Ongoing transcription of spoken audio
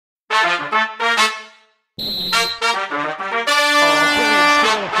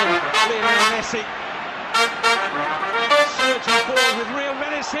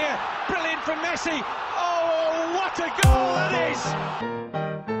Messi. Oh, what a goal that is!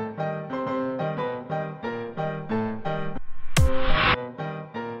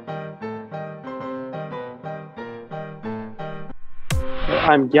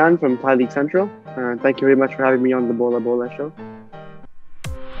 I'm Gian from Thai League Central. Thank you very much for having me on the Bola Bola show.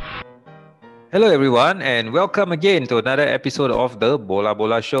 Hello, everyone, and welcome again to another episode of the Bola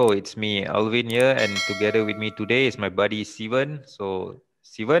Bola Show. It's me, Alvin, here, and together with me today is my buddy Steven. So,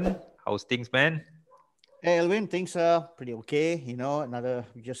 Steven, how's things, man? Hey, Elvin, things are pretty okay.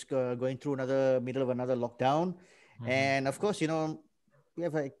 Going through middle of another lockdown. And of course, we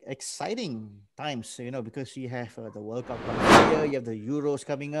have exciting times, because you have the World Cup coming here, you have the Euros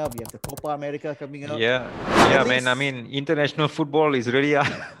coming up, you have the Copa America coming up. Yeah, man. I mean, international football is really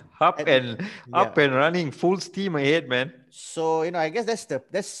up and running, full steam ahead, man. So, I guess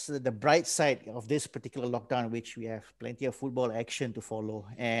that's the bright side of this particular lockdown, which we have plenty of football action to follow.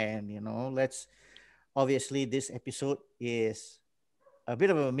 And, obviously, this episode is a bit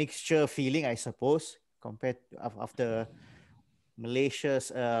of a mixture feeling, I suppose, compared to after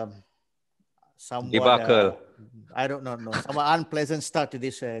Malaysia's somewhat debacle. I don't know, somewhat unpleasant start to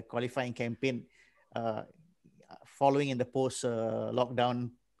this qualifying campaign, following in the post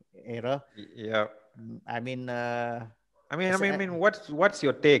lockdown era. Yeah. I mean, what's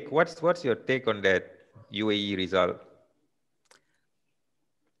your take? What's your take on that UAE result?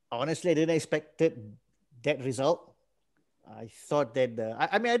 Honestly, I didn't expect that result. I thought that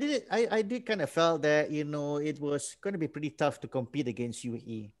I did kind of felt that it was going to be pretty tough to compete against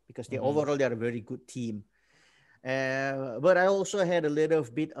UAE because overall they are a very good team. But I also had a little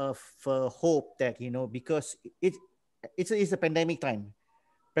bit of hope that because it's a pandemic time,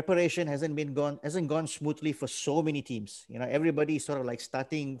 preparation hasn't gone smoothly for so many teams. Everybody is sort of like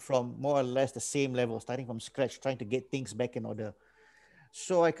starting from more or less the same level, starting from scratch, trying to get things back in order.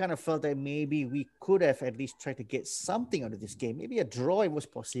 So I kind of felt that maybe we could have at least tried to get something out of this game. Maybe a draw was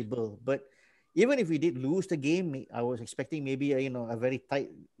possible. But even if we did lose the game, I was expecting maybe a very tight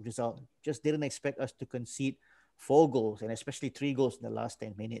result. Just didn't expect us to concede 4 goals and especially 3 goals in the last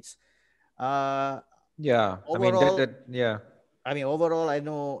 10 minutes. Overall, overall, I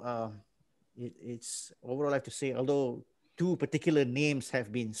know it's overall I have to say, although 2 particular names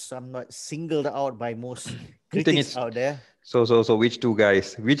have been somewhat singled out by most critics out there. So which 2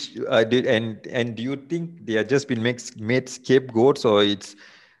 guys? Which do you think they are just been made scapegoats, or it's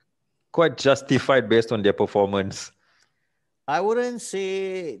quite justified based on their performance? I wouldn't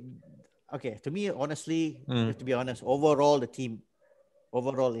say. Okay, to me, honestly, to be honest, overall the team, a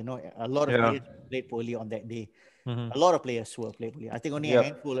lot of players played poorly on that day. A lot of players who played poorly. I think only a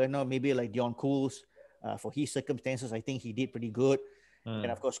handful. Maybe like Dion Cools, for his circumstances, I think he did pretty good.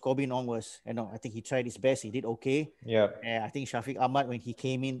 And of course, Kobe Nong was, I think he tried his best. He did okay. Yeah. I think Shafiq Ahmad, when he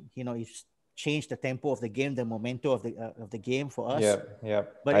came in, he changed the tempo of the game, the momentum of the game for us. Yeah.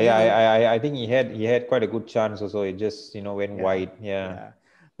 But I think he had quite a good chance also. It just went wide. Yeah.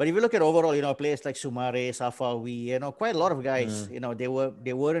 But if you look at overall, players like Sumare, Safawi, quite a lot of guys, they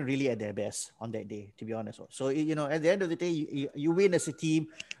weren't really at their best on that day, to be honest. So at the end of the day, you win as a team,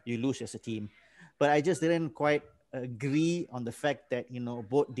 you lose as a team. But I just didn't quite agree on the fact that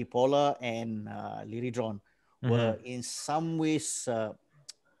both Dipola and Liridron were in some ways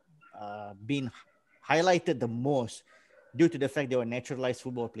being highlighted the most due to the fact they were naturalized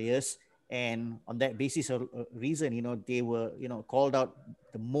football players, and on that basis or reason they were called out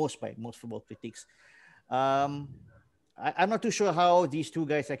the most by most football critics. I'm not too sure how these 2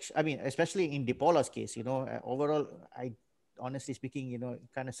 guys actually, especially in Dipola's case, overall, I honestly speaking,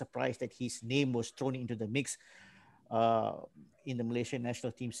 kind of surprised that his name was thrown into the mix in the Malaysian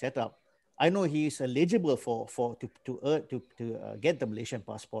national team setup. I know he is eligible to get the Malaysian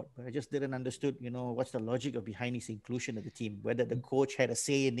passport, but I just didn't understood, what's the logic of behind his inclusion of the team. Whether the coach had a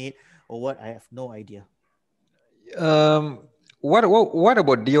say in it or what, I have no idea. What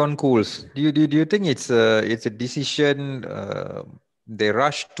about Dion Cools? Do you think it's a decision they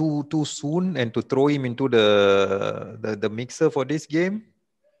rushed too soon and to throw him into the mixer for this game?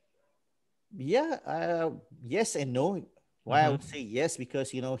 Yeah, yes and no. Why I would say yes, because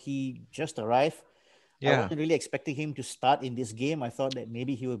he just arrived. I wasn't really expecting him to start in this game. I thought that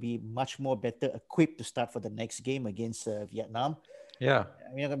maybe he would be much more better equipped to start for the next game against Vietnam. Yeah.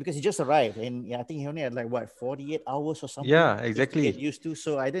 Because he just arrived, and I think he only had 48 hours or something. Yeah, exactly. To get used to,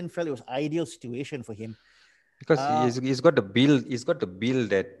 so I didn't feel it was ideal situation for him. Because he's got the build. He's got the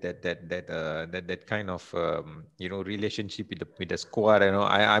build that kind of relationship with the squad.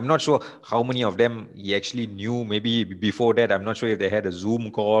 I'm not sure how many of them he actually knew. Maybe before that, I'm not sure if they had a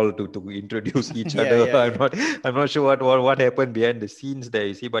Zoom call to introduce each other. I'm not sure what happened behind the scenes there.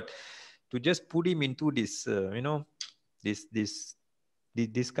 You see, but to just put him into this, this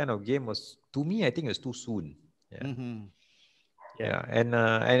this kind of game was, to me, I think it was too soon. Yeah. Mm-hmm. Yeah,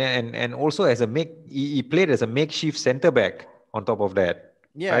 and also as he played as a makeshift centre back on top of that,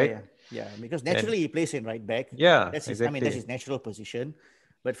 right? Because And naturally he plays in right back. yeah, That's his. I mean, that's exactly. his natural position.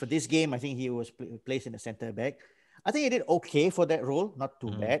 But for this game, I think he was placed in the centre back. I think he did okay for that role. Not too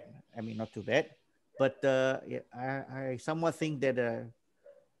Mhm. bad. I mean, not too bad. But yeah, I somewhat think that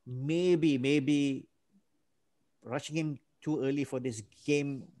maybe rushing him too early for this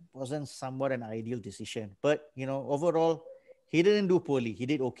game wasn't somewhat an ideal decision. But overall, he didn't do poorly. He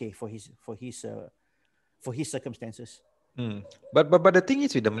did okay for his circumstances. Mm. But the thing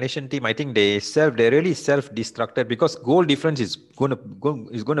is with the Malaysian team, I think they're really self-destructed, because goal difference is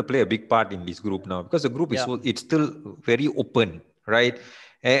gonna play a big part in this group now, because the group is Yeah. it's still very open, right?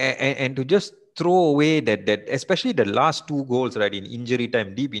 And to just throw away that especially the last two goals, right, in injury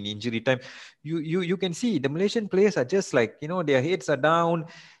time, deep in injury time, you can see the Malaysian players are just like, their heads are down.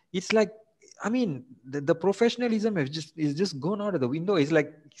 It's like, I mean, the professionalism is just gone out of the window. It's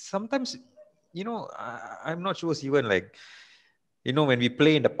like sometimes, I'm not sure, even like, when we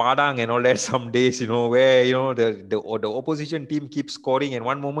play in the Padang and all that, some days, where, the opposition team keeps scoring, and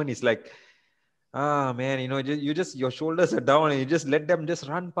one moment it's like, man, your shoulders are down, and you just let them just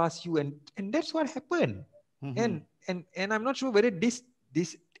run past you. And that's what happened. Mm-hmm. And I'm not sure whether this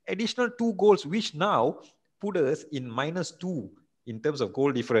additional two goals, which now put us in -2 in terms of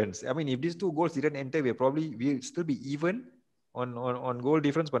goal difference. I mean, if these two goals didn't enter, we'll still be even on goal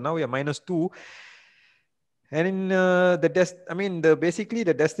difference, but now we are -2. And in basically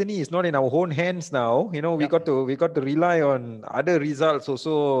the destiny is not in our own hands now. We Yep. got to rely on other results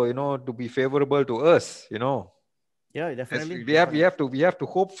also, to be favorable to us. Yeah, As definitely. we have to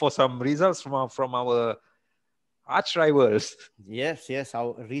hope for some results from our arch rivals. Yes,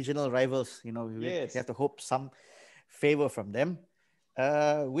 our regional rivals. We Yes. have to hope some favor from them.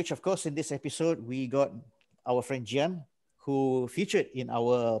 Which, of course, in this episode we got our friend Gian, who featured in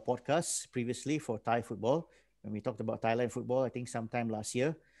our podcast previously for Thai football when we talked about Thailand football. I think sometime last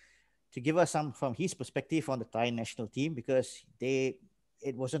year, to give us some from his perspective on the Thai national team, because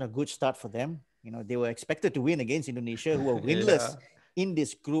it wasn't a good start for them. They were expected to win against Indonesia, who were Yeah. winless in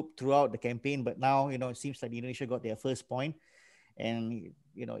this group throughout the campaign. But now, it seems like Indonesia got their first point, and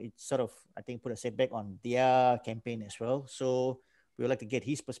it sort of, I think, put a setback on their campaign as well. So we would like to get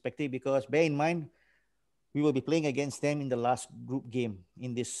his perspective, because bear in mind we will be playing against them in the last group game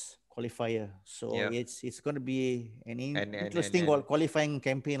in this qualifier. So Yeah. it's going to be an interesting And qualifying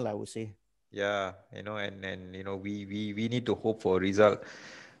campaign, I would say. yeah, we need to hope for a result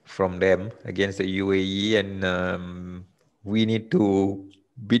from them against the UAE, and we need to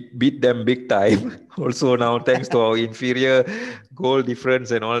beat them big time. Also now, thanks to our inferior goal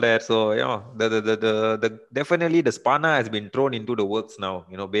difference and all that. So the definitely the spanner has been thrown into the works now.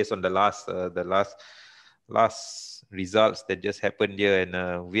 Based on the last results that just happened here, and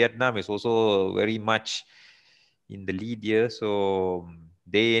Vietnam is also very much in the lead here, so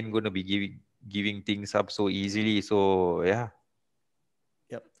they ain't going to be giving things up so easily. So yeah.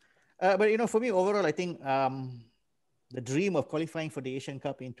 Yep. But for me overall, I think the dream of qualifying for the Asian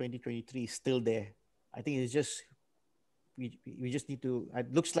Cup in 2023 is still there. I think it's just we just need to. It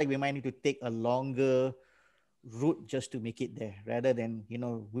looks like we might need to take a longer route just to make it there, rather than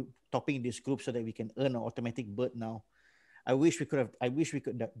topping this group so that we can earn an automatic berth now. I wish we could have. I wish we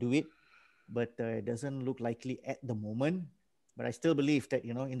could do it, but it doesn't look likely at the moment. But I still believe that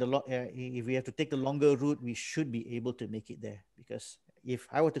in the if we have to take the longer route, we should be able to make it there. Because if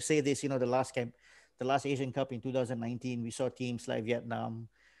I were to say this, the last Asian Cup in 2019, we saw teams like Vietnam.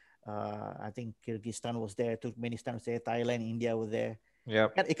 I think Kyrgyzstan was there, Turkmenistan was there, Thailand, India were there. Yeah.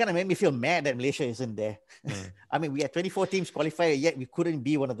 It kind of made me feel mad that Malaysia isn't there. I mean, we had 24 teams qualify, yet we couldn't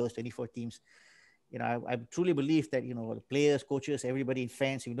be one of those 24 teams. I truly believe that, the players, coaches, everybody,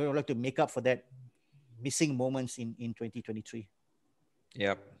 fans, we don't like to make up for that missing moments in 2023.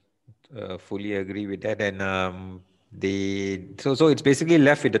 Yep. Fully agree with that. And so it's basically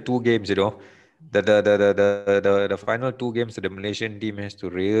left with the two games, the final two games, the Malaysian team has to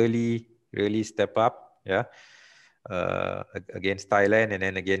really, really step up. Yeah. Against Thailand, and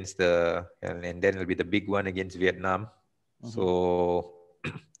then and then it'll be the big one against Vietnam. So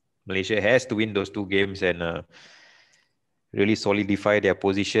Malaysia has to win those two games and really solidify their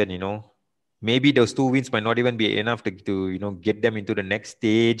position, maybe those 2 wins might not even be enough to get them into the next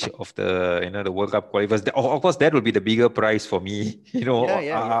stage of the World Cup qualifiers. Of course, that will be the bigger prize for me.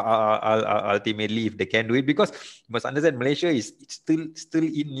 Ultimately, if they can do it, because you must understand Malaysia is still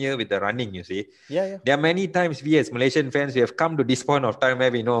in here with the running. You see, there are many times we as Malaysian fans we have come to this point of time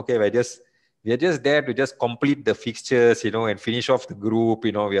where we know, okay, we're just there to just complete the fixtures, and finish off the group.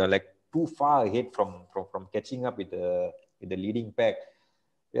 We are like too far ahead from catching up with the leading pack.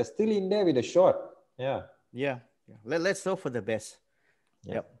 We are still in there with a shot. Yeah. Let's hope for the best.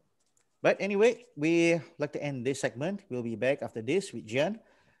 Yep. But anyway, we like to end this segment. We'll be back after this with Gian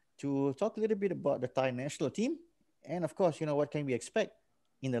to talk a little bit about the Thai national team. And of course, what can we expect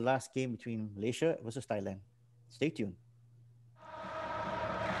in the last game between Malaysia versus Thailand. Stay tuned.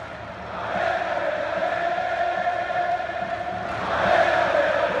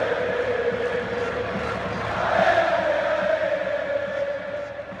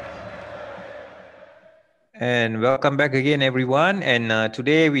 And welcome back again, everyone. And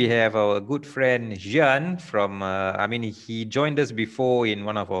today we have our good friend Gian from, he joined us before in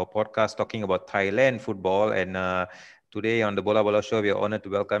one of our podcasts talking about Thailand football. And today on the Bola Bola Show, we are honored to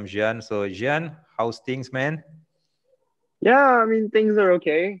welcome Gian. So Gian, how's things, man? Yeah, things are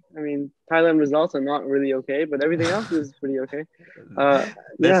okay. Thailand results are not really okay, but everything else is pretty okay.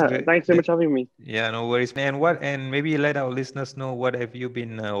 Thanks so much for having me. Yeah, no worries, man. And maybe let our listeners know what have you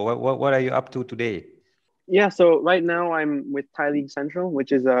been, what are you up to today? Yeah, so right now I'm with Thai League Central,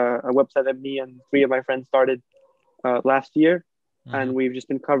 which is a website that me and three of my friends started last year. Mm-hmm. And we've just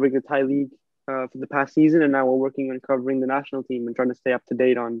been covering the Thai League for the past season. And now we're working on covering the national team and trying to stay up to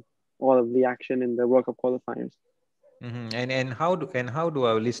date on all of the action in the World Cup qualifiers. Mm-hmm. And how do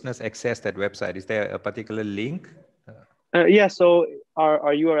our listeners access that website? Is there a particular link? So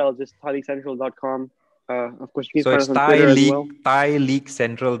our URL is just thaileaguecentral.com. Of course, you can find us on Thai Twitter League, as well.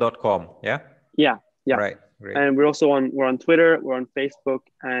 thaileaguecentral.com, yeah? Yeah. Right, great. And we're on Twitter, we're on Facebook,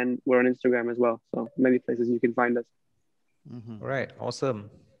 and we're on Instagram as well. So many places you can find us. Mm-hmm. Right, awesome.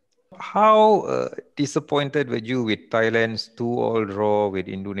 How disappointed were you with Thailand's 2-2 draw with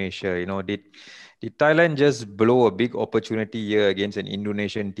Indonesia? Did Thailand just blow a big opportunity here against an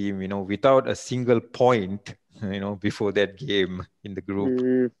Indonesian team, without a single point, before that game in the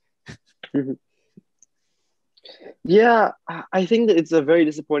group? Yeah, I think that it's a very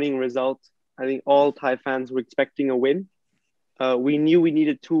disappointing result. I think all Thai fans were expecting a win. We knew we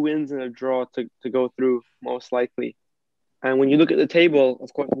needed 2 wins and a draw to go through, most likely. And when you look at the table,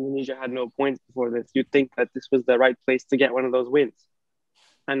 of course, Indonesia had no points before this. You'd think that this was the right place to get one of those wins.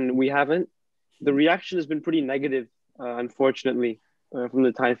 And we haven't. The reaction has been pretty negative, unfortunately, from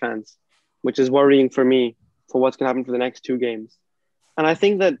the Thai fans, which is worrying for me for what's going to happen for the next 2 games. And I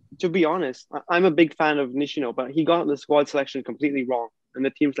think that, to be honest, I'm a big fan of Nishino, but he got the squad selection completely wrong and the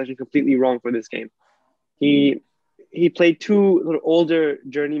team selection completely wrong for this game. He played 2 sort of older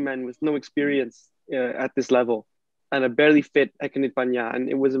journeymen with no experience at this level and a barely fit Ekanit Panya. And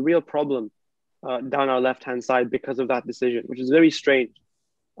it was a real problem down our left-hand side because of that decision, which is very strange.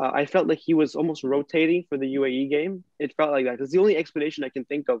 I felt like he was almost rotating for the UAE game. It felt like that. It's the only explanation I can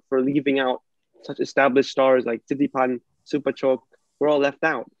think of for leaving out such established stars like Titipan, Supachok. We're all left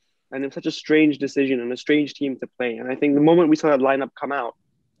out. And it was such a strange decision and a strange team to play. And I think the moment we saw that lineup come out,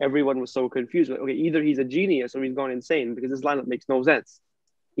 everyone was so confused. Like, okay, either he's a genius or he's gone insane because this lineup makes no sense.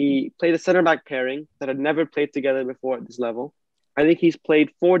 He played a center-back pairing that had never played together before at this level. I think he's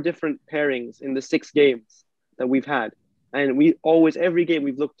played 4 different pairings in the 6 games that we've had. And every game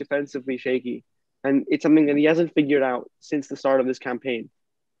we've looked defensively shaky. And it's something that he hasn't figured out since the start of this campaign.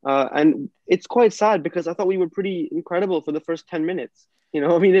 And it's quite sad because I thought we were pretty incredible for the first 10 minutes. I don't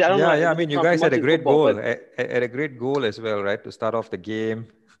know. Yeah. You guys had a great goal. Had a great goal as well, right? To start off the game.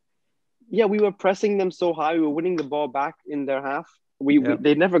 Yeah, we were pressing them so high. We were winning the ball back in their half.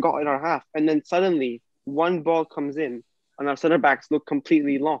 They never got in our half. And then suddenly one ball comes in and our center backs look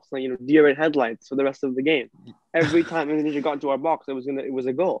completely lost. Like, deer in headlights for the rest of the game. Every time Indonesia got into our box, it was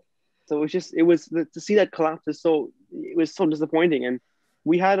a goal. So to see that collapse it was so disappointing. And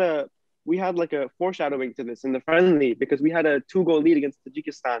we had like a foreshadowing to this in the friendly because we had a 2-goal lead against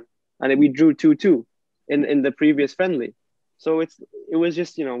Tajikistan and we drew 2-2 in the previous friendly. So it was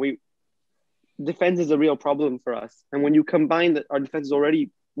just, defense is a real problem for us. And when you combine that our defense is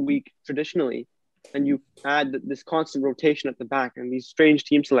already weak traditionally and you add this constant rotation at the back and these strange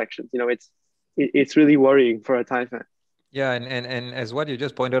team selections, it's really worrying for a Thai fan. Yeah, and as what you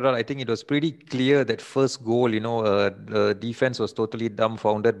just pointed out, I think it was pretty clear that first goal, the defense was totally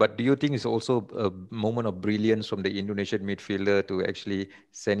dumbfounded. But do you think it's also a moment of brilliance from the Indonesian midfielder to actually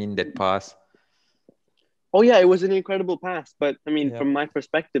send in that pass? Oh yeah, it was an incredible pass. But I mean, Yeah. from my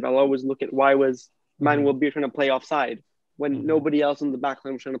perspective, I'll always look at why was Manuel Beer trying to play offside when nobody else in the back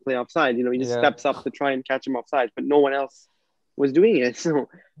line was trying to play offside. You know, he just Yeah. steps up to try and catch him offside, but no one else was doing it. So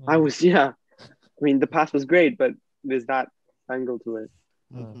I Mm. was, yeah. I mean, the pass was great, but there's that angle to it.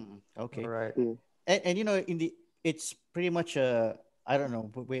 Okay. All right. Mm. And you know, it's pretty much I don't know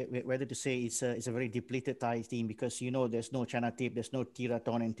whether to say it's a very depleted Thai team, because you know there's no Chanatip, there's no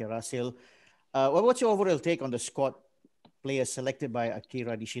Tiraton and Terasil. What's your overall take on the squad players selected by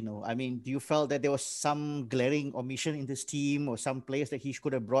Akira Nishino? I mean, do you felt that there was some glaring omission in this team, or some players that he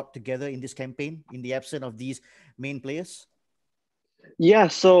could have brought together in this campaign in the absence of these main players? Yeah,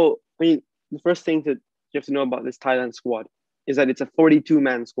 so I mean, the first thing that you have to know about this Thailand squad is that it's a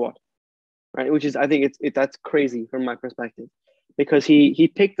 42-man squad, right? Which is, I think that's crazy from my perspective, because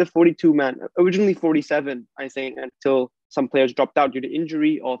he picked the 42-man, originally 47, I think, until some players dropped out due to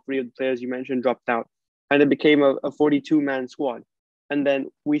injury. All three of the players you mentioned dropped out, and it became a 42-man squad. And then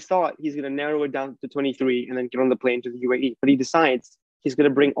we thought he's going to narrow it down to 23 and then get on the plane to the UAE. But he decides he's going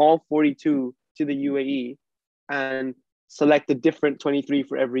to bring all 42 to the UAE and select a different 23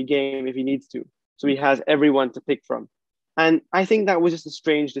 for every game if he needs to. So he has everyone to pick from. And I think that was just a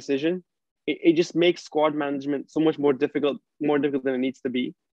strange decision. It just makes squad management so much more difficult than it needs to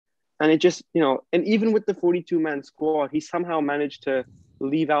be. And it just, you know, and even with the 42-man squad, he somehow managed to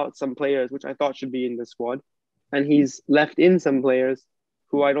leave out some players, which I thought should be in the squad. And he's left in some players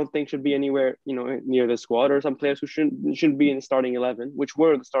who I don't think should be anywhere, you know, near the squad, or some players who shouldn't be in the starting 11, which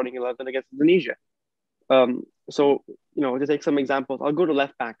were the starting 11 against Indonesia. So, you know, to take some examples, I'll go to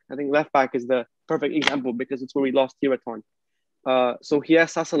left back. I think left back is the perfect example because it's where we lost Tiraton. So he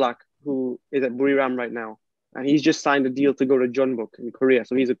has Sasalak, who is at Buriram right now, and he's just signed a deal to go to Jeonbuk in Korea.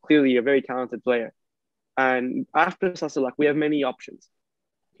 So he's clearly a very talented player. And after Sasalak, we have many options.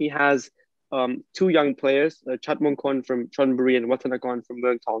 He has two young players, Chatmongkon from Chonburi and Watanakon from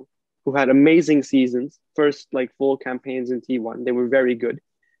Muangthong, who had amazing seasons, first like full campaigns in T1. They were very good.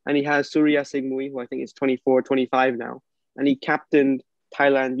 And he has Surya Singmui, who I think is 24, 25 now. And he captained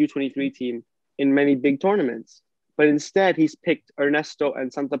Thailand U23 team in many big tournaments. But instead, he's picked Ernesto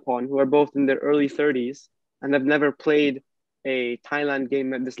and Santapon, who are both in their early 30s and have never played a Thailand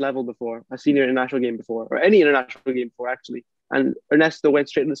game at this level before, a senior international game before, or any international game before, actually. And Ernesto went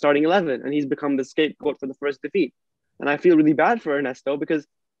straight to the starting 11, and he's become the scapegoat for the first defeat. And I feel really bad for Ernesto because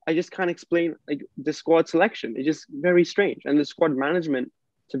I just can't explain like the squad selection. It's just very strange. And the squad management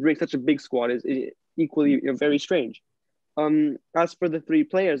to bring such a big squad is equally, you know, very strange. As for the three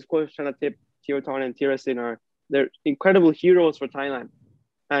players, of course, Chanatip, Tioton, and Tirasin they're incredible heroes for Thailand.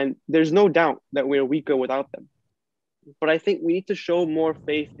 And there's no doubt that we're weaker without them. But I think we need to show more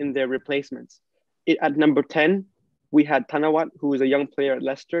faith in their replacements. At number 10, we had Tanawat, who is a young player at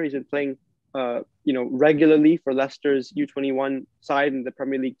Leicester. He's been playing regularly for Leicester's U21 side in the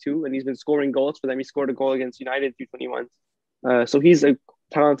Premier League 2, and he's been scoring goals for them. He scored a goal against United U21s. So he's a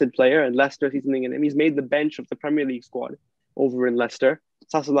talented player, and Leicester sees something in him. He's made the bench of the Premier League squad over in Leicester.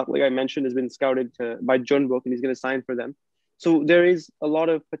 Sasalak, like I mentioned, has been scouted by Jeonbuk, and he's going to sign for them. So there is a lot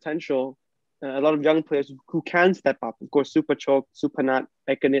of potential, a lot of young players who can step up. Of course, Supachok, Supanat,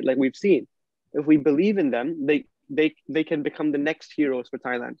 Ekanit, like we've seen. If we believe in them, they can become the next heroes for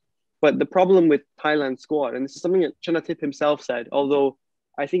Thailand. But the problem with Thailand's squad, and this is something that Chanatip himself said, although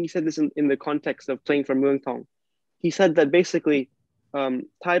I think he said this in the context of playing for Muangthong. He said that basically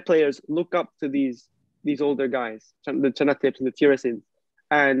Thai players look up to these older guys, the Chanatips and the Tirasins.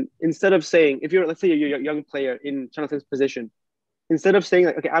 And instead of saying, let's say you're a young player in Chanatip's position, instead of saying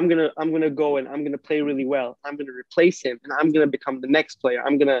like, okay, I'm gonna go and I'm gonna play really well, I'm gonna replace him and I'm gonna become the next player,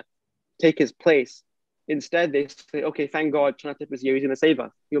 I'm gonna take his place. Instead, they say, okay, thank God Chanatip is here, he's gonna save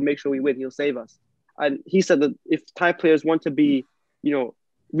us. He'll make sure we win, he'll save us. And he said that if Thai players want to be, you know,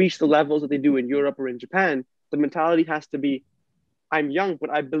 reach the levels that they do in Europe or in Japan, the mentality has to be, I'm young, but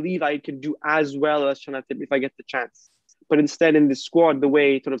I believe I can do as well as Chanatip if I get the chance. But instead, in this squad, the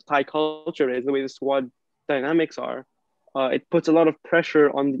way sort of Thai culture is, the way the squad dynamics are, it puts a lot of pressure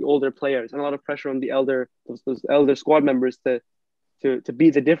on the older players and a lot of pressure on those elder squad members to be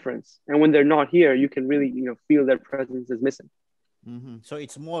the difference. And when they're not here, you can really, you know, feel their presence is missing. So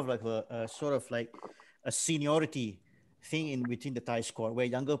it's more of like a sort of like a seniority thing in between the Thai squad, where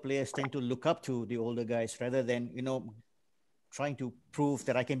younger players tend to look up to the older guys rather than, you know, trying to prove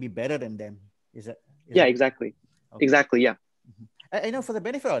that I can be better than them. Is that? Yeah, exactly. Okay. Exactly. Yeah. I know, for the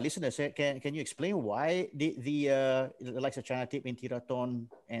benefit of our listeners, can you explain why the likes of Chanatip and Tiraton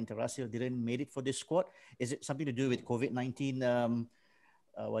and Terasil didn't made it for this squad? Is it something to do with COVID-19?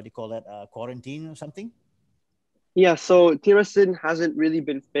 What do you call that? Quarantine or something? Yeah. So Tirasin hasn't really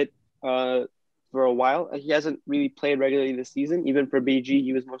been fit for a while. He hasn't really played regularly this season. Even for BG,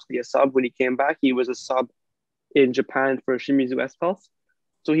 he was mostly a sub when he came back. He was a sub in Japan for Shimizu S-Pulse.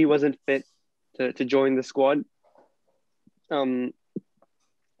 So he wasn't fit to join the squad. For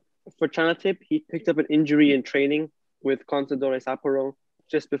Chanatip, he picked up an injury in training with Contador Sapporo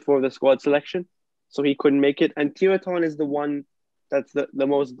just before the squad selection. So he couldn't make it. And Tiraton is the one that's the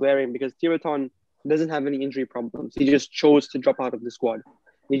most glaring because Tiraton doesn't have any injury problems. He just chose to drop out of the squad.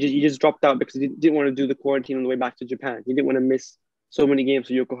 He just dropped out because he didn't want to do the quarantine on the way back to Japan. He didn't want to miss so many games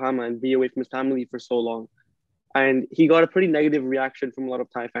for Yokohama and be away from his family for so long. And he got a pretty negative reaction from a lot of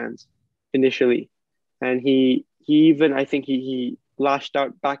Thai fans initially. And he even, I think he lashed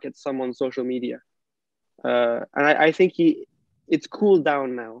out back at some on social media. And I think it's cooled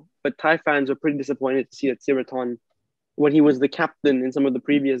down now. But Thai fans are pretty disappointed to see that Siraton, when he was the captain in some of the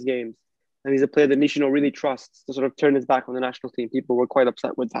previous games, and he's a player that Nishino really trusts to sort of turn his back on the national team. People were quite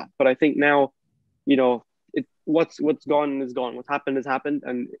upset with that. But I think now, what's gone is gone. What happened has happened,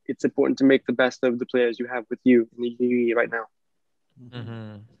 and it's important to make the best of the players you have with you in the UAE right now.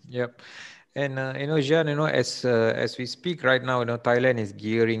 Mm-hmm. Yep. And Gian, as we speak right now, Thailand is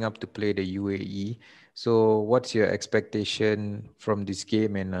gearing up to play the UAE. So what's your expectation from this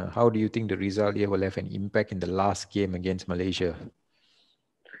game, and how do you think the result here will have an impact in the last game against Malaysia?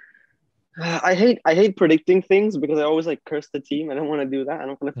 I hate predicting things because I always curse the team. I don't want to do that. I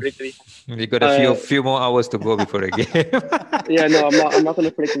don't want to predict anything. We got a few more hours to go before the game. Yeah, no, I'm not going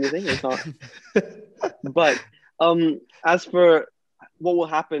to predict anything. It's not. But as for what will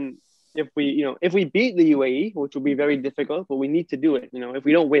happen if we beat the UAE, which will be very difficult, but we need to do it. If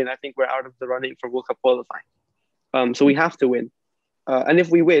we don't win, I think we're out of the running for World Cup qualifying. So we have to win. And if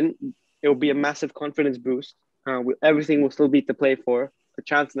we win, it will be a massive confidence boost. Everything will still be to play for. The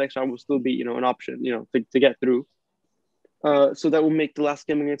chance next round will still be, an option, to get through. So that will make the last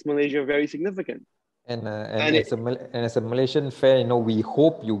game against Malaysia very significant. And as a Malaysian fan, we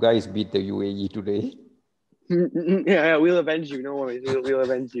hope you guys beat the UAE today. Yeah, we'll avenge you. No worries, we'll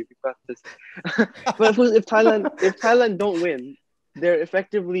avenge you. We've got this. But if Thailand don't win, they're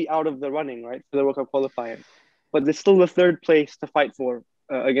effectively out of the running, right, for the World Cup qualifier. But there's still the third place to fight for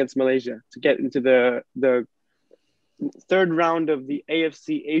against Malaysia to get into the third round of the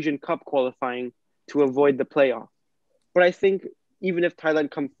AFC Asian Cup qualifying to avoid the playoff. But I think even if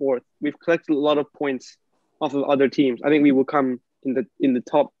Thailand come fourth, we've collected a lot of points off of other teams. I think we will come in the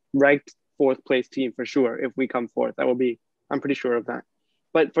top ranked fourth place team for sure if we come fourth. I'm pretty sure of that.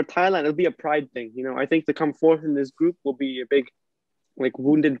 But for Thailand, it'll be a pride thing. I think to come fourth in this group will be a big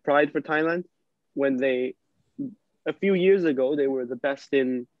wounded pride for Thailand. When a few years ago, they were the best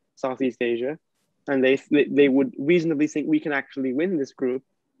in Southeast Asia. And they would reasonably think we can actually win this group.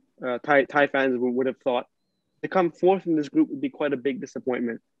 Thai fans would have thought to come fourth in this group would be quite a big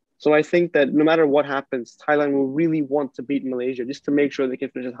disappointment. So I think that no matter what happens, Thailand will really want to beat Malaysia just to make sure they can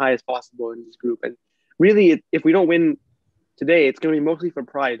finish as high as possible in this group. And really, if we don't win today, it's going to be mostly for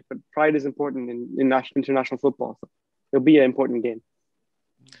pride. But pride is important in international football. So it'll be an important game.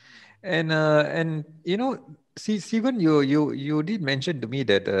 And Steven, you did mention to me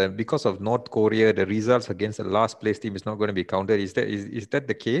that because of North Korea, the results against the last place team is not going to be counted. Is that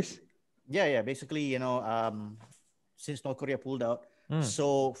the case? Yeah. Basically, since North Korea pulled out,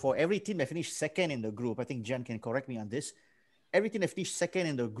 so for every team that finished second in the group, I think Gian can correct me on this. Every team that finished second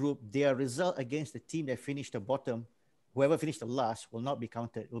in the group, their result against the team that finished the bottom, whoever finished the last, will not be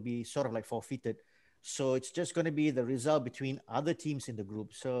counted. It will be sort of forfeited. So it's just going to be the result between other teams in the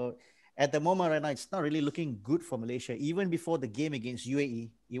group. So at the moment right now, it's not really looking good for Malaysia. Even before the game against UAE,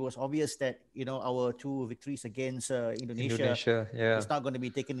 it was obvious that, our two victories against Indonesia is not going to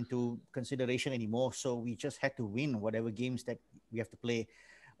be taken into consideration anymore. So we just had to win whatever games that we have to play.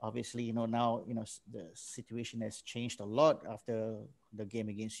 Obviously, now, the situation has changed a lot after the game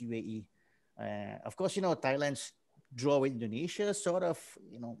against UAE. Of course, Thailand's draw with Indonesia sort of,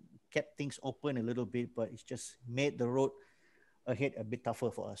 kept things open a little bit, but it's just made the road ahead a bit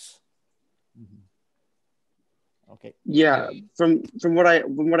tougher for us. Mm-hmm. Okay. Yeah, from what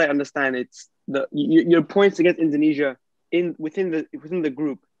I understand, it's your points against Indonesia within the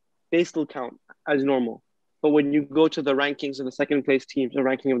group, they still count as normal. But when you go to the rankings of the second place teams, the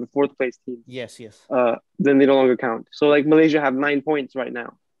ranking of the fourth place team, yes, then they no longer count. So Malaysia have 9 points right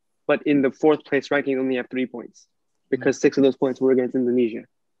now, but in the fourth place ranking, they only have 3 points because 6 of those points were against Indonesia,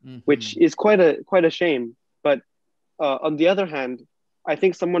 which is quite a shame. But on the other hand, I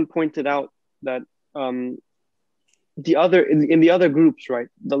think someone pointed out that in the other groups, right,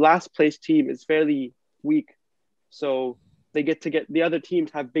 the last place team is fairly weak, so they get the other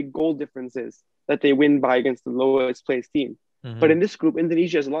teams have big goal differences that they win by against the lowest place team. But in this group,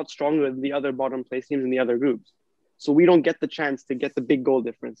 Indonesia is a lot stronger than the other bottom place teams in the other groups. So we don't get the chance to get the big goal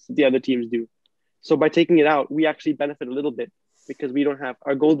difference the other teams do. So by taking it out, we actually benefit a little bit because we don't have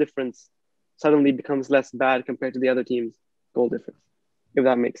our goal difference suddenly becomes less bad compared to the other team's goal difference, if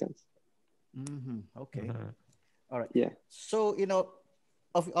that makes sense. Okay. All right. Yeah. So,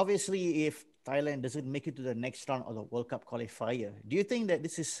 obviously, if Thailand doesn't make it to the next round of the World Cup qualifier, do you think that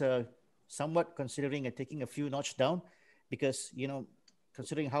this is somewhat considering taking a few notch down? Because,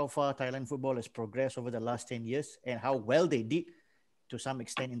 considering how far Thailand football has progressed over the last 10 years and how well they did to some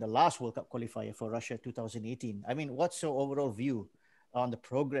extent in the last World Cup qualifier for Russia 2018. I mean, what's your overall view on the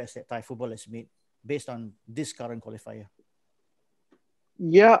progress that Thai football has made based on this current qualifier?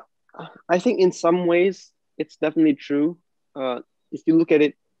 Yeah, I think in some ways it's definitely true. If you look at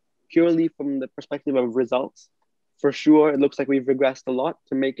it purely from the perspective of results, for sure, it looks like we've regressed a lot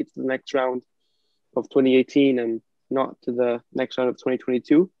to make it to the next round of 2018 and not to the next round of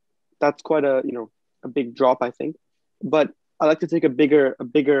 2022. That's quite a big drop, I think. But I like to take a bigger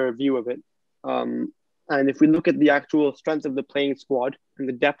view of it. And if we look at the actual strength of the playing squad and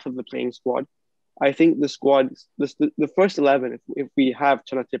the depth of the playing squad, I think the squad, the first 11, if we have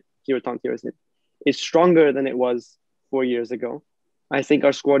Chanatip Kiraton is stronger than it was 4 years ago. I think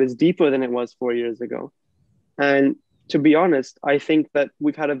our squad is deeper than it was 4 years ago. And to be honest, I think that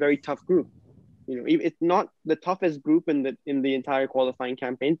we've had a very tough group. It's not the toughest group in the entire qualifying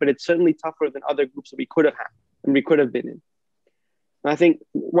campaign, but it's certainly tougher than other groups that we could have had and we could have been in. And I think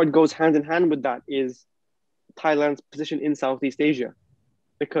what goes hand in hand with that is Thailand's position in Southeast Asia,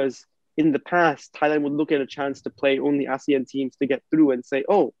 because in the past, Thailand would look at a chance to play only ASEAN teams to get through and say,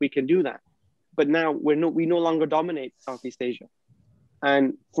 oh, we can do that. But now we no longer dominate Southeast Asia.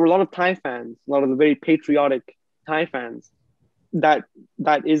 And for a lot of Thai fans, a lot of the very patriotic Thai fans, that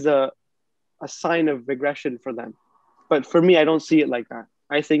is a sign of regression for them. But for me, I don't see it like that.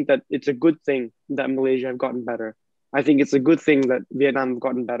 I think that it's a good thing that Malaysia have gotten better. I think it's a good thing that Vietnam have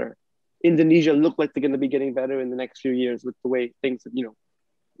gotten better. Indonesia look like they're going to be getting better in the next few years with the way things,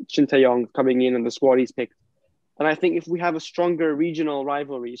 Shin Tae-yong coming in and the squad he's picked. And I think if we have a stronger regional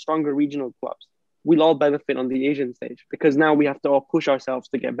rivalry, stronger regional clubs, we'll all benefit on the Asian stage because now we have to all push ourselves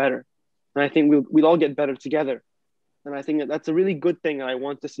to get better. And I think we'll all get better together. And I think that's a really good thing that I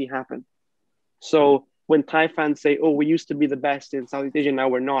want to see happen. So when Thai fans say, oh, we used to be the best in Southeast Asia, now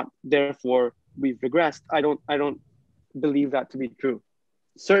we're not, therefore we've regressed, I don't believe that to be true.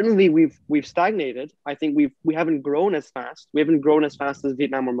 Certainly we've stagnated. I think we haven't grown as fast. We haven't grown as fast as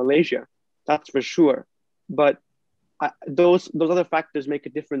Vietnam or Malaysia. That's for sure. But those other factors make a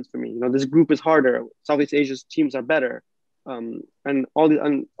difference for me. This group is harder. Southeast Asia's teams are better, and all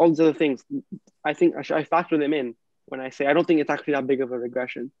these other things. I think I factor them in when I say I don't think it's actually that big of a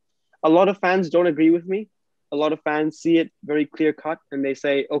regression. A lot of fans don't agree with me. A lot of fans see it very clear cut, and they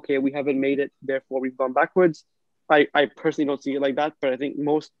say, "Okay, we haven't made it, therefore we've gone backwards." I personally don't see it like that, but I think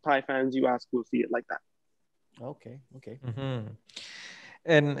most Thai fans you ask will see it like that. Okay.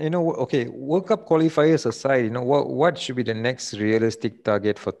 And okay, World Cup qualifiers aside, what should be the next realistic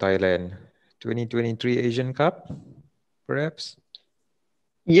target for Thailand? 2023 Asian Cup, perhaps?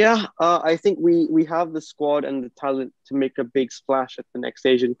 Yeah, I think we have the squad and the talent to make a big splash at the next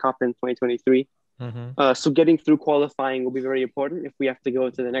Asian Cup in 2023. So getting through qualifying will be very important. If we have to go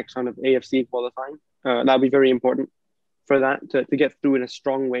to the next round of AFC qualifying, that'll be very important for that to get through in a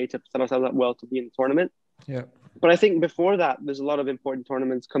strong way to set ourselves up well to be in the tournament. Yeah. But I think before that, there's a lot of important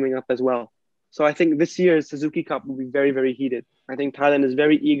tournaments coming up as well. So I think this year's Suzuki Cup will be very, very heated. I think Thailand is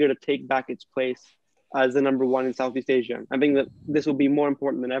very eager to take back its place as the number one in Southeast Asia. I think that this will be more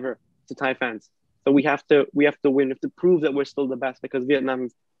important than ever to Thai fans. So we have to win. We have to prove that we're still the best because Vietnam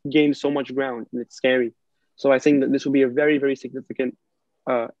gained so much ground and it's scary. So I think that this will be a very, very significant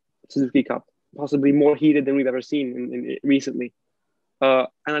Suzuki Cup, possibly more heated than we've ever seen in recently. And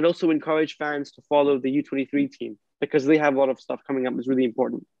I'd also encourage fans to follow the U23 team because they have a lot of stuff coming up that's really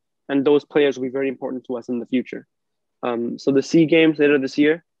important. And those players will be very important to us in the future. So the SEA Games later this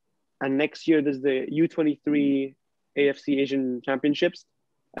year, and next year there's the U23 AFC Asian Championships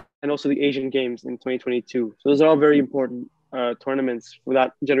and also the Asian Games in 2022. So those are all very important tournaments for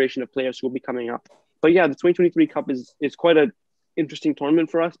that generation of players who will be coming up. But yeah, the 2023 Cup is quite an interesting tournament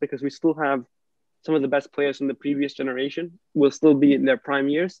for us because we still have some of the best players from the previous generation will still be in their prime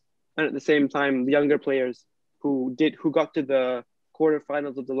years. And at the same time, the younger players who got to the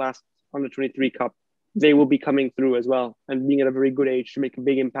quarterfinals of the last Under-23 Cup, they will be coming through as well and being at a very good age to make a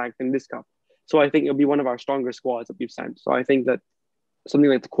big impact in this cup. So I think it'll be one of our stronger squads that we've sent. So I think that something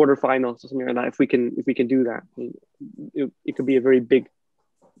like the quarterfinals or something like that, if we can do that, it could be a very big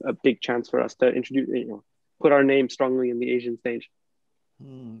chance for us to introduce, put our name strongly in the Asian stage.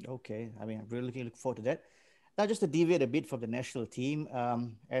 Okay, I mean, I'm really looking forward to that. Now, just to deviate a bit from the national team,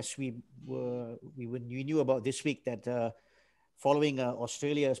 as we knew about this week that following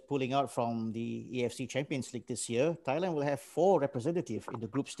Australia's pulling out from the AFC Champions League this year, Thailand will have 4 representatives in the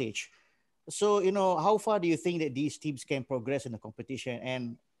group stage. So, how far do you think that these teams can progress in the competition?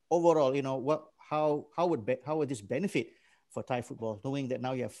 And overall, how would this benefit for Thai football, knowing that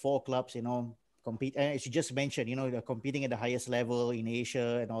now you have 4 clubs, compete, and as you just mentioned, they're competing at the highest level in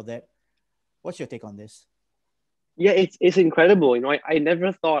Asia and all that. What's your take on this? Yeah, it's incredible. I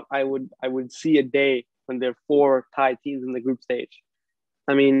never thought I would see a day when there are 4 Thai teams in the group stage.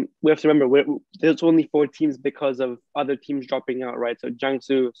 I mean, we have to remember there's only 4 teams because of other teams dropping out, right? So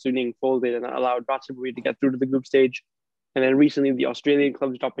Jiangsu, Suning folded and that allowed Ratchaburi to get through to the group stage, and then recently the Australian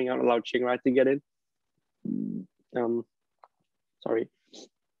clubs dropping out allowed Chiang Rai to get in. Sorry.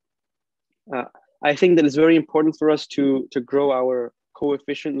 I think that it's very important for us to grow our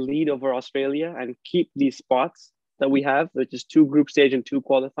coefficient lead over Australia and keep these spots that we have, which is 2 group stage and 2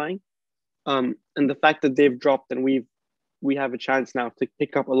 qualifying. And the fact that they've dropped and we have a chance now to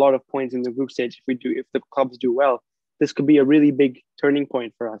pick up a lot of points in the group stage if the clubs do well, this could be a really big turning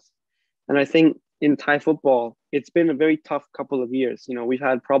point for us. And I think in Thai football, it's been a very tough couple of years. We've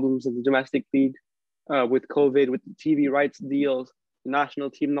had problems in the domestic league with COVID, with the TV rights deals, the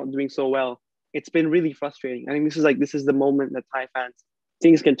national team not doing so well. It's been really frustrating. I think this is the moment that Thai fans,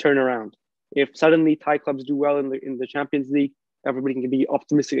 things can turn around. If suddenly Thai clubs do well in the Champions League, everybody can be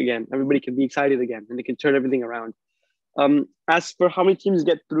optimistic again. Everybody can be excited again, and they can turn everything around. As for how many teams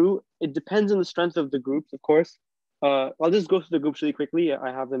get through, it depends on the strength of the groups, of course. I'll just go through the groups really quickly.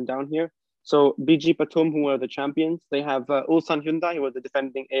 I have them down here. So BG Patum, who are the champions, they have Ulsan Hyundai, who are the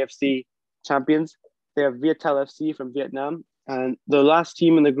defending AFC champions. They have Viettel FC from Vietnam, and the last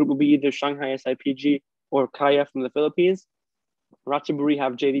team in the group will be either Shanghai SIPG or Kaya from the Philippines. Ratchaburi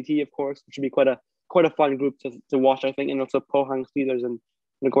have JDT, of course, which would be quite a fun group to watch, I think, and also Pohang Steelers and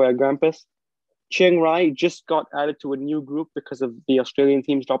Nagoya Grampus. Chiang Rai just got added to a new group because of the Australian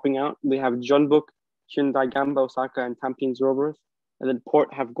teams dropping out. They have Jeonbuk, Hyundai Gamba Osaka, and Tampines Rovers. And then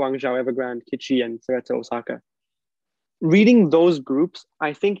Port have Guangzhou Evergrande, Kichi, and Cerezo Osaka. Reading those groups,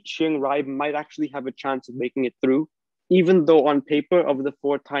 I think Chiang Rai might actually have a chance of making it through, even though on paper of the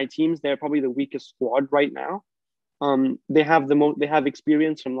 4 Thai teams, they're probably the weakest squad right now. They have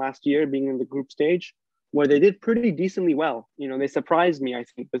experience from last year being in the group stage where they did pretty decently well. They surprised me, I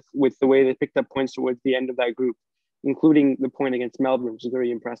think, with the way they picked up points towards the end of that group, including the point against Melbourne, which is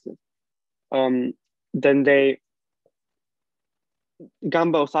very impressive. Then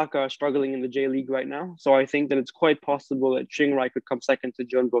Gamba Osaka are struggling in the J League right now. So I think that it's quite possible that Chiang Rai could come second to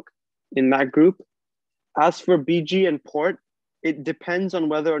Jeonbuk in that group. As for BG and Port, it depends on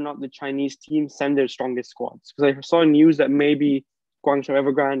whether or not the Chinese teams send their strongest squads. Because I saw news that maybe Guangzhou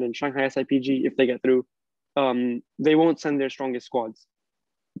Evergrande and Shanghai SIPG, if they get through, they won't send their strongest squads.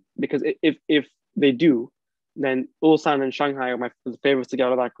 Because if they do, then Ulsan and Shanghai are the favorites to get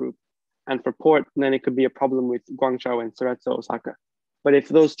out of that group. And for Port, then it could be a problem with Guangzhou and Cerezo Osaka. But if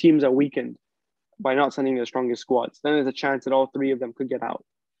those teams are weakened by not sending their strongest squads, then there's a chance that all 3 of them could get out.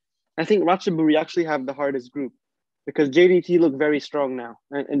 I think Ratchaburi actually have the hardest group because JDT look very strong now,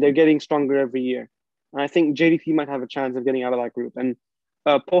 and they're getting stronger every year. And I think JDT might have a chance of getting out of that group. And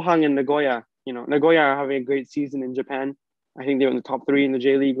Pohang and Nagoya, Nagoya are having a great season in Japan. I think they're in the top 3 in the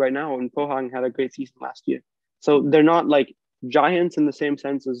J League right now, and Pohang had a great season last year. So they're not like giants in the same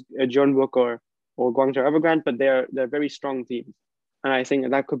sense as Jeonbuk or Guangzhou Evergrande, but they're very strong teams. And I think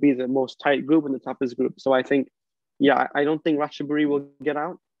that could be the most tight group and the toughest group. So I think, I don't think Ratchaburi will get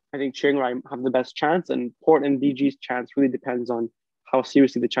out. I think Chiang Rai have the best chance, and Port and BG's chance really depends on how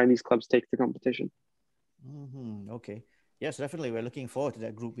seriously the Chinese clubs take the competition. Okay. Yes, definitely. We're looking forward to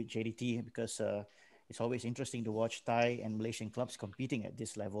that group with JDT because it's always interesting to watch Thai and Malaysian clubs competing at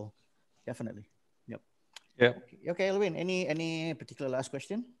this level. Definitely. Yep. Yeah. Okay, Elwin, any particular last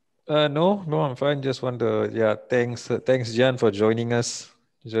question? No, I'm fine. Just want to, thanks, Gian, for joining us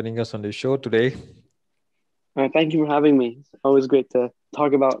on the show today. Thank you for having me. It's always great to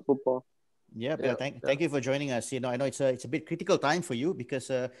talk about football. Thank you for joining us. I know it's a bit critical time for you because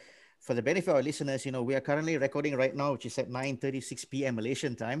for the benefit of our listeners, we are currently recording right now, which is at 9:36 p.m.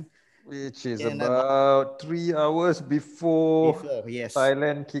 Malaysian time, which is about 3 hours before yes,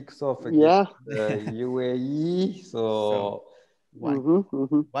 Thailand kicks off against the UAE. So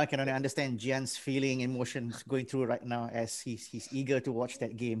one can only understand Gian's feeling, emotions going through right now as he's eager to watch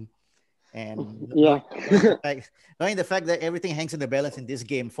that game. And Yeah. knowing the fact that everything hangs in the balance in this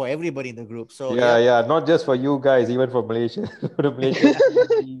game for everybody in the group. So yeah, not just for you guys, even for Malaysia. For the Malaysian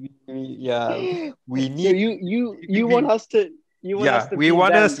team, we So need. you want us to We beat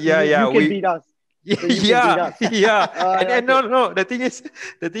want them. us. You can beat us. So you can beat us. And Okay. no. The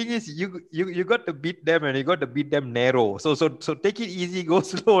thing is, you got to beat them, and you got to beat them narrow. So take it easy, go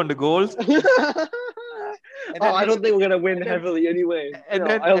slow on the goals. I don't think we're gonna win heavily anyway. I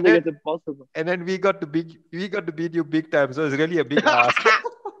don't think it's impossible. And then we got to beat you big time. So it's really a big ask.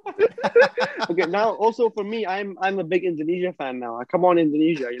 Okay, now also for me, I'm a big Indonesia fan now. Come on,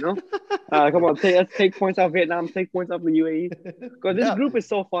 Indonesia, come on, take points off Vietnam, take points off the UAE. Because this group is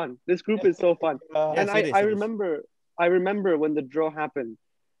so fun. This group is so fun. And Yes, I remember when the draw happened,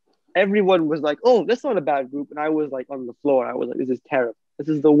 everyone was like, "Oh, that's not a bad group," and I was like on the floor. I was like, "This is terrible. This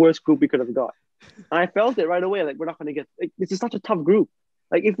is the worst group we could have got." And I felt it right away. Like, we're not going to get. Like, this is such a tough group.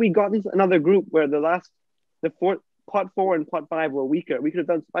 Like, if we got this another group where pot 4 and pot 5 were weaker, we could have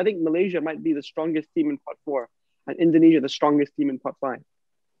done. I think Malaysia might be the strongest team in pot 4, and Indonesia the strongest team in pot 5.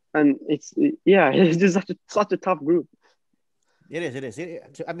 And it's just such a tough group. It is.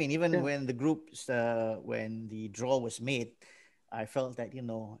 I mean, even when the groups, when the draw was made, I felt that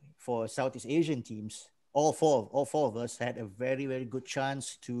for Southeast Asian teams, all four of us had a very, very good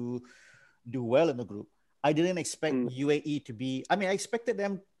chance to do well in the group. I didn't expect UAE to be. I mean, I expected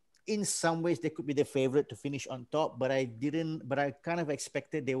them in some ways they could be the favorite to finish on top, but I didn't. But I kind of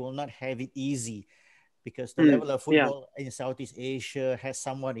expected they will not have it easy, because the level of football in Southeast Asia has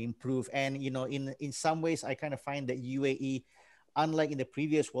somewhat improved. And in some ways, I kind of find that UAE, unlike in the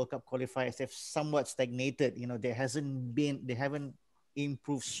previous World Cup qualifiers, they've somewhat stagnated. They haven't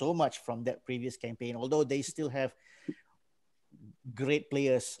improved so much from that previous campaign, although they still have great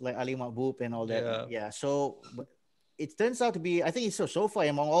players like Ali Mahboub and all that. So it turns out to be, I think it's so far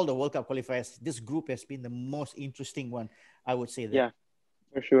among all the World Cup qualifiers, this group has been the most interesting one, I would say that. Yeah,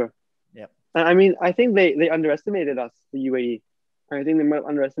 for sure. Yeah. I mean, I think they underestimated us, the UAE. I think they might have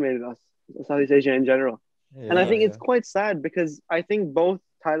underestimated us, Southeast Asia in general. And I think it's quite sad, because I think both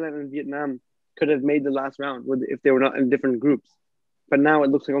Thailand and Vietnam could have made the last round if they were not in different groups. But now it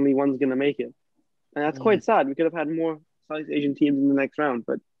looks like only one's going to make it. And that's quite sad. We could have had more Southeast Asian teams in the next round,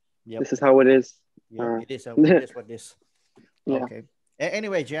 but this is how it is. It is what it is. Yeah. Okay.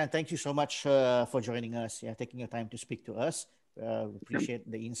 Anyway, Gian, thank you so much for joining us. Taking your time to speak to us. We appreciate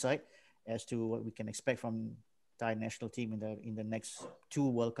the insight as to what we can expect from Thai national team in the next 2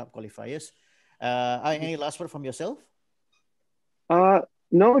 World Cup qualifiers. Any last word from yourself?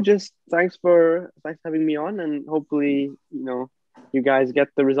 No, just thanks for having me on, and hopefully you guys get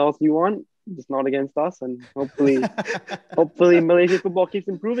the results you want. It's not against us, and hopefully Malaysian football keeps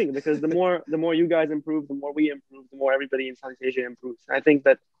improving, because the more you guys improve, the more we improve, the more everybody in Southeast Asia improves. I think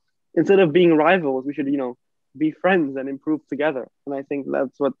that instead of being rivals, we should be friends and improve together. And I think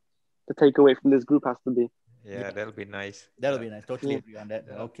that's what the takeaway from this group has to be. Yeah, that'll be nice. That'll be nice. Totally agree on that.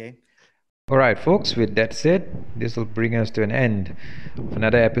 Okay. All right, folks, with that said, this will bring us to an end of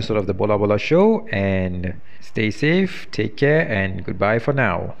another episode of the Bola Bola Show. And stay safe, take care, and goodbye for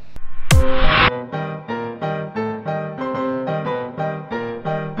now.